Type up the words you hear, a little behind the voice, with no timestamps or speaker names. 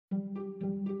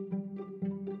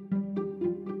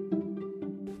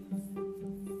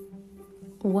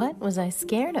What Was I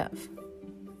Scared Of?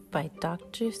 By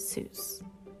Dr. Seuss.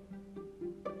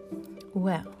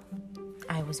 Well,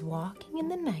 I was walking in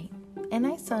the night, and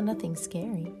I saw nothing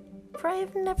scary, for I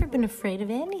have never been afraid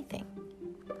of anything.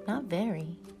 Not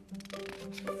very.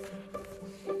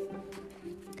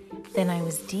 Then I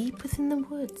was deep within the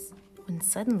woods, when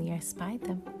suddenly I spied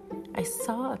them. I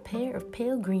saw a pair of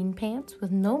pale green pants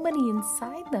with nobody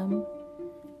inside them.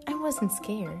 I wasn't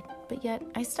scared, but yet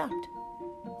I stopped.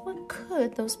 What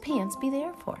could those pants be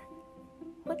there for?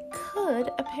 What could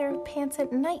a pair of pants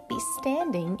at night be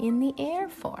standing in the air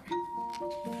for?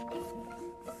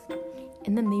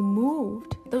 And then they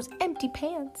moved, those empty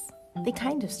pants. They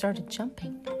kind of started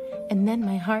jumping. And then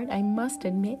my heart, I must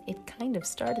admit, it kind of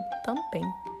started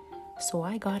thumping. So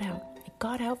I got out. I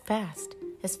got out fast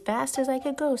as I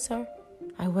could go, sir.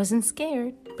 I wasn't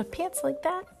scared, but pants like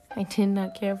that, I did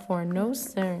not care for, no,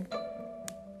 sir.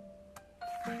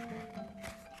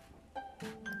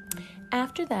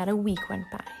 After that, a week went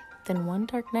by. Then one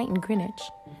dark night in Greenwich,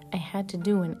 I had to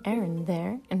do an errand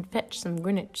there and fetch some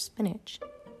Greenwich spinach.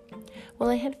 While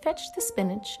I had fetched the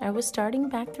spinach, I was starting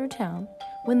back through town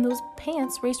when those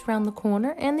pants raced round the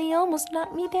corner and they almost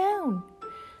knocked me down.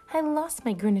 I lost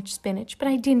my Greenwich spinach, but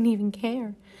I didn't even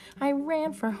care. I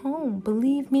ran for home.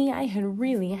 Believe me, I had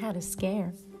really had a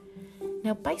scare.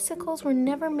 Now, bicycles were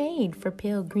never made for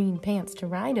pale green pants to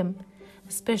ride 'em,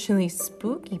 especially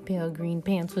spooky pale green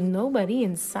pants with nobody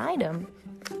inside 'em.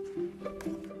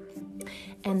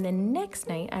 And the next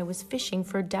night I was fishing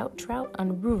for doubt trout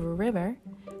on Rover River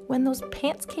when those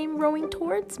pants came rowing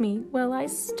towards me. Well, I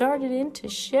started in to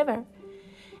shiver.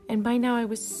 And by now I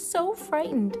was so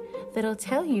frightened that I'll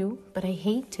tell you, but I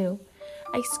hate to.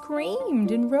 I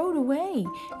screamed and rode away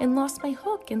and lost my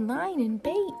hook and line and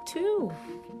bait too.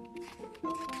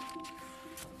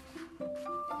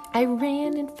 I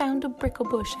ran and found a brickle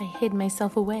bush. I hid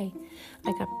myself away.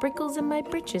 I got brickles in my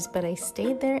breeches, but I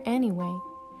stayed there anyway.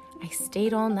 I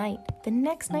stayed all night, the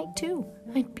next night too.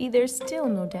 I'd be there still,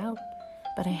 no doubt.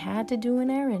 But I had to do an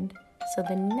errand, so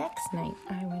the next night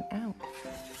I went out.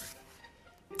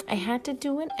 I had to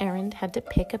do an errand, had to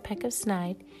pick a peck of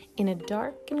snide in a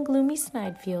dark and gloomy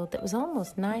snide field that was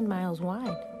almost 9 miles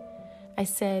wide. I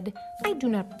said, I do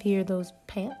not fear those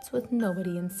pants with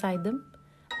nobody inside them.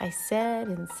 I said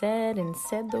and said and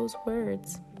said those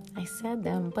words. I said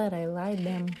them, but I lied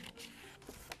them.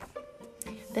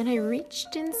 Then I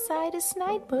reached inside a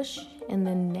snide bush, and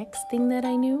the next thing that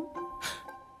I knew,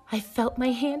 I felt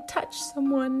my hand touch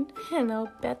someone, and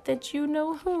I'll bet that you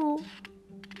know who.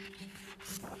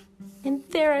 And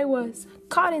there I was,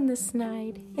 caught in the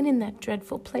snide, and in that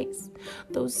dreadful place,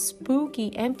 those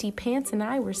spooky empty pants and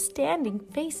I were standing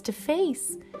face to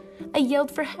face. I yelled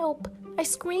for help. I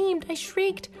screamed, I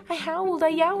shrieked, I howled, I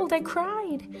yowled, I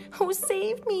cried. Oh,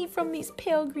 save me from these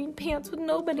pale green pants with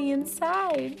nobody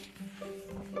inside.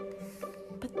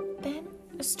 But then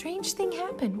a strange thing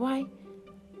happened. Why,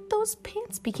 those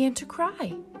pants began to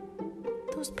cry.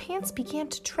 Those pants began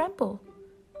to tremble.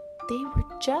 They were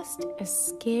just as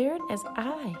scared as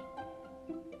I.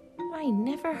 I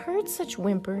never heard such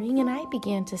whimpering, and I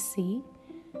began to see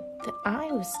that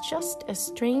I was just as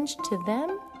strange to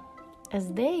them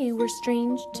as they were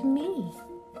strange to me.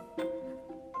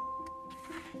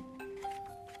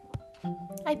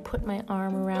 I put my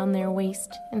arm around their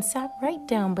waist and sat right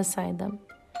down beside them.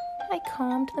 I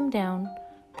calmed them down,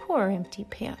 poor empty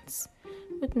pants,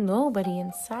 with nobody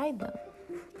inside them.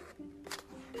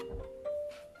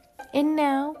 And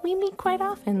now we meet quite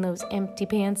often, those empty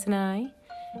pants and I,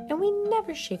 and we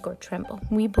never shake or tremble.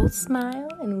 We both smile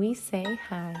and we say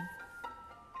hi.